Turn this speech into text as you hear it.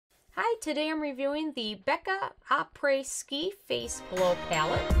today I'm reviewing the Becca Apres Ski Face Glow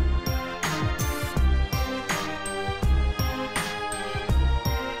Palette.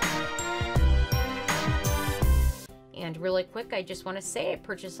 And really quick, I just want to say I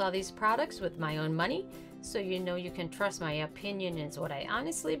purchased all these products with my own money, so you know you can trust my opinion is what I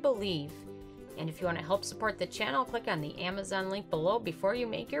honestly believe. And if you want to help support the channel, click on the Amazon link below before you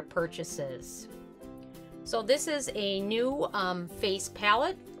make your purchases. So this is a new face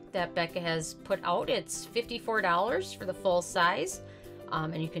palette that Becca has put out. It's $54 for the full size,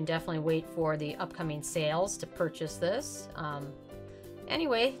 and you can definitely wait for the upcoming sales to purchase this.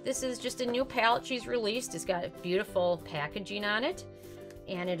 Anyway, this is just a new palette she's released. It's got beautiful packaging on it,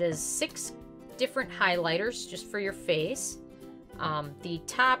 and it is 6 different highlighters just for your face. The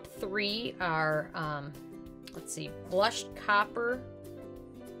top 3 are, let's see, Blushed Copper,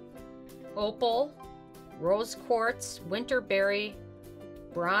 Opal, Rose Quartz, Winterberry,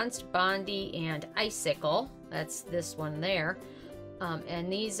 Bronzed Bondi, and Icicle. That's this one there.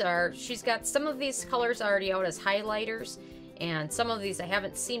 And these are, she's got some of these colors already out as highlighters, and some of these I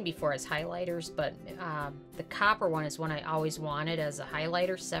haven't seen before as highlighters, but the copper one is one I always wanted as a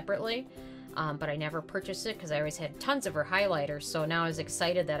highlighter separately. But I never purchased it because I always had tons of her highlighters, so now I was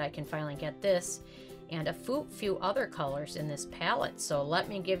excited that I can finally get this and a few other colors in this palette. So let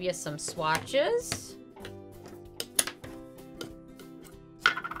me give you some swatches.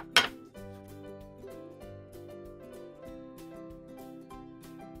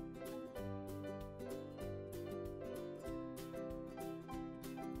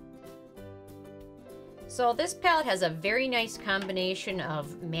 So this palette has a very nice combination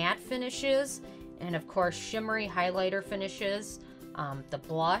of matte finishes and of course shimmery highlighter finishes. The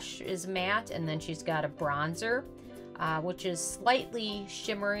blush is matte, and then she's got a bronzer, which is slightly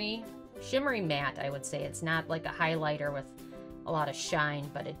shimmery matte, I would say. It's not like a highlighter with a lot of shine,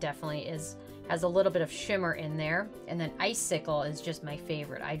 but it definitely has a little bit of shimmer in there. And then Icicle is just my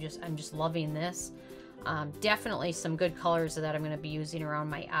favorite. I'm just loving this. Definitely some good colors that I'm going to be using around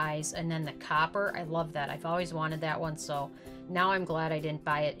my eyes. And then the copper, I love that. I've always wanted that one, so now I'm glad I didn't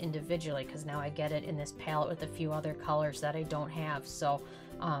buy it individually, because now I get it in this palette with a few other colors that I don't have. So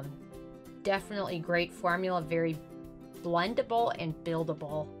definitely great formula, very blendable and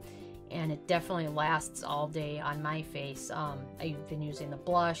buildable, and it definitely lasts all day on my face. I've been using the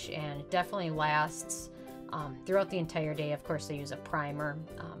blush, and it definitely lasts throughout the entire day. Of course, I use a primer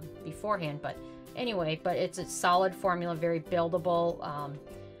beforehand, but anyway, but it's a solid formula, very buildable.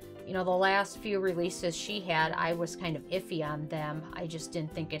 You know, the last few releases she had, I was kind of iffy on them. I just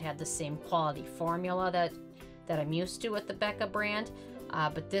didn't think it had the same quality formula that I'm used to with the Becca brand.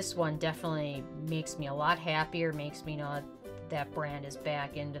 But this one definitely makes me a lot happier, makes me know that brand is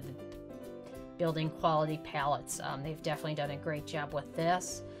back into the building quality palettes. They've definitely done a great job with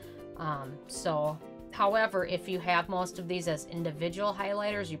this. However, if you have most of these as individual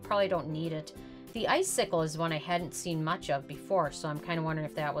highlighters, you probably don't need it. The Icicle is one I hadn't seen much of before, so I'm kind of wondering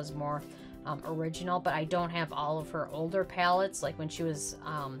if that was more original, but I don't have all of her older palettes, like when she was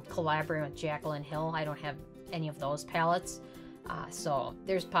collaborating with Jaclyn Hill. I don't have any of those palettes, so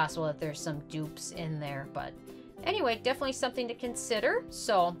there's possible that there's some dupes in there, but anyway, definitely something to consider.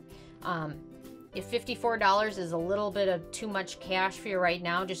 So if $54 is a little bit of too much cash for you right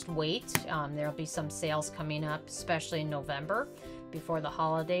now, just wait. There'll be some sales coming up, especially in November before the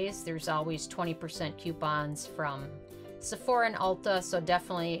holidays. There's always 20% coupons from Sephora and Ulta, so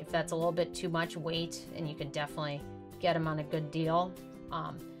definitely if that's a little bit too much, wait, and you can definitely get them on a good deal.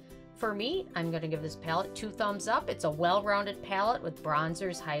 For me, I'm going to give this palette 2 thumbs up. It's a well-rounded palette with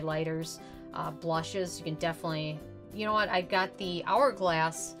bronzers, highlighters, blushes. You can definitely, you know what, I got the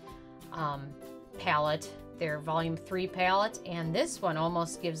Hourglass palette, their volume 3 palette, and this one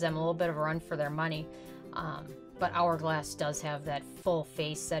almost gives them a little bit of a run for their money. But Hourglass does have that full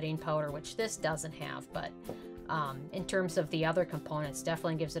face setting powder, which this doesn't have, but in terms of the other components,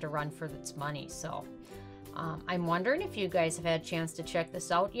 definitely gives it a run for its money. So I'm wondering if you guys have had a chance to check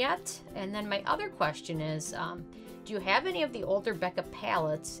this out yet. And then my other question is, do you have any of the older Becca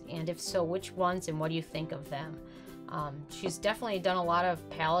palettes, and if so, which ones, and what do you think of them? She's definitely done a lot of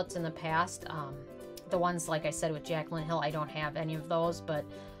palettes in the past. The ones, like I said, with Jaclyn Hill, I don't have any of those, but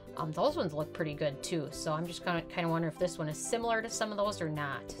those ones look pretty good too. So I'm just kind of wondering if this one is similar to some of those or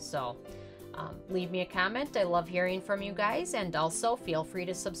not. So leave me a comment. I love hearing from you guys, and also feel free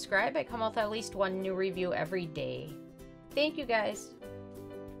to subscribe. I come out with at least one new review every day. Thank you guys.